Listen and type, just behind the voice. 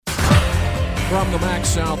From the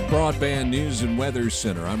MaxxSouth Broadband News and Weather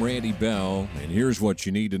Center, I'm Randy Bell, and here's what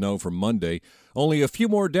you need to know for Monday. Only a few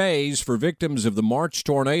more days for victims of the March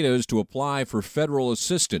tornadoes to apply for federal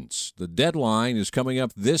assistance. The deadline is coming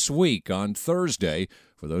up this week on Thursday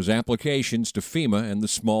for those applications to FEMA and the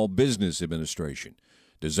Small Business Administration.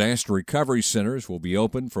 Disaster recovery centers will be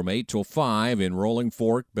open from 8 till 5 in Rolling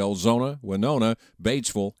Fork, Belzona, Winona,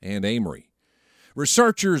 Batesville, and Amory.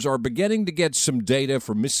 Researchers are beginning to get some data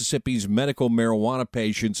from Mississippi's medical marijuana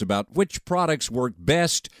patients about which products work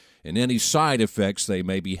best and any side effects they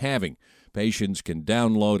may be having. Patients can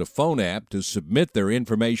download a phone app to submit their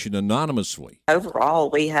information anonymously. Overall,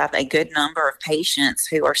 we have a good number of patients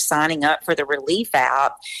who are signing up for the Relief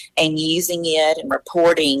app and using it and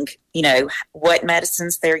reporting, what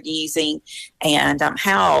medicines they're using and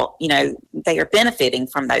how, they are benefiting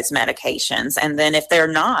from those medications. And then if they're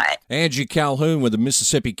not. Angie Calhoun with the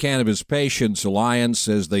Mississippi Cannabis Patients Alliance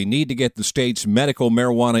says they need to get the state's medical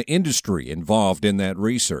marijuana industry involved in that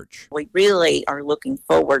research. We really are looking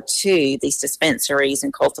forward to these dispensaries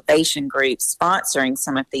and cultivation groups sponsoring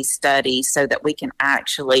some of these studies so that we can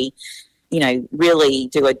actually really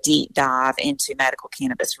do a deep dive into medical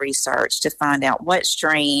cannabis research to find out what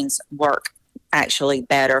strains work actually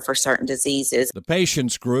better for certain diseases. The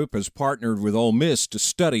patients group has partnered with Ole Miss to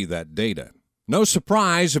study that data. No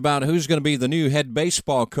surprise about who's going to be the new head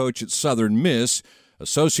baseball coach at Southern Miss.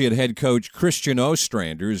 Associate head coach Christian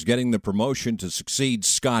Ostrander is getting the promotion to succeed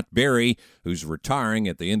Scott Berry, who's retiring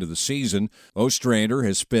at the end of the season. Ostrander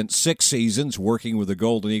has spent 6 seasons working with the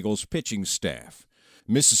Golden Eagles pitching staff.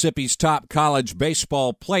 Mississippi's top college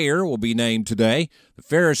baseball player will be named today. The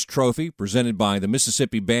Ferris Trophy, presented by the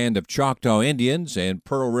Mississippi Band of Choctaw Indians and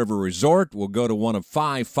Pearl River Resort, will go to one of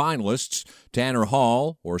 5 finalists, Tanner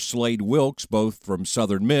Hall or Slade Wilkes, both from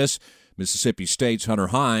Southern Miss, Mississippi State's Hunter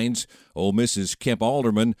Hines, Ole Miss's Kemp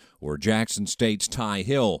Alderman, or Jackson State's Ty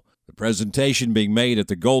Hill. The presentation being made at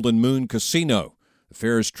the Golden Moon Casino. The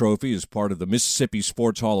Ferris Trophy is part of the Mississippi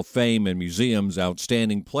Sports Hall of Fame and Museum's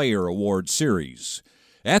Outstanding Player Award Series.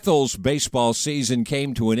 Ethel's baseball season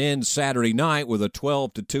came to an end Saturday night with a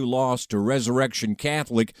 12-2 loss to Resurrection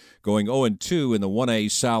Catholic, going 0-2 in the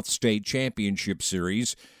 1A South State Championship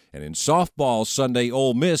Series. And in softball Sunday,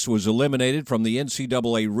 Ole Miss was eliminated from the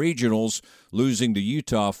NCAA Regionals, losing to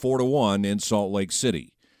Utah 4-1 in Salt Lake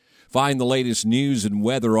City. Find the latest news and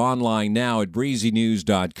weather online now at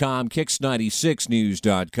breezynews.com,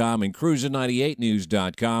 kicks96news.com, and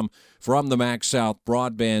cruisin98news.com from the MaxxSouth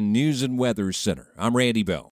Broadband News and Weather Center. I'm Randy Bell.